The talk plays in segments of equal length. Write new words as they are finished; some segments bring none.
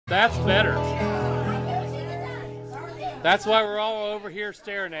That's better. That's why we're all over here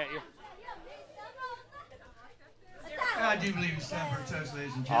staring at you. I do believe it's time for a toast,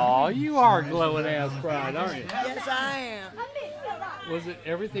 ladies and Oh, gentlemen. you are glowing ass pride, aren't you? Yes, I am. Was it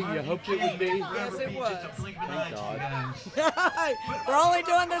everything you hoped it would be? Yes, it was. Thank God. We're only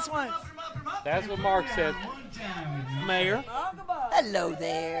doing this once. That's what Mark said. Mayor, Hello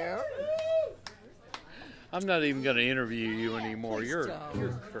there. I'm not even going to interview you anymore. You're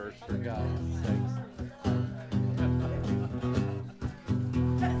cursed, for God's sakes.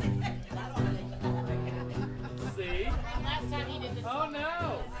 See? Oh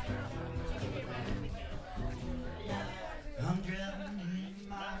no!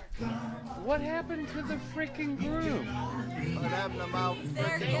 What happened to the freaking groom? What happened to my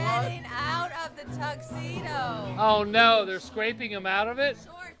They're getting out of the tuxedo. Oh no, they're scraping him out of it?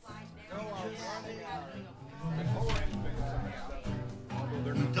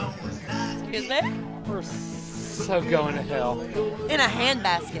 Excuse me? We're so going to hell. In a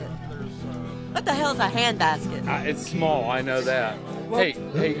handbasket. What the hell's a handbasket? It's small, I know that. Hey,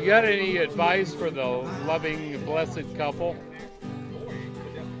 you got any advice for the loving, blessed couple?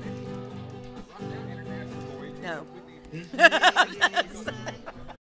 No.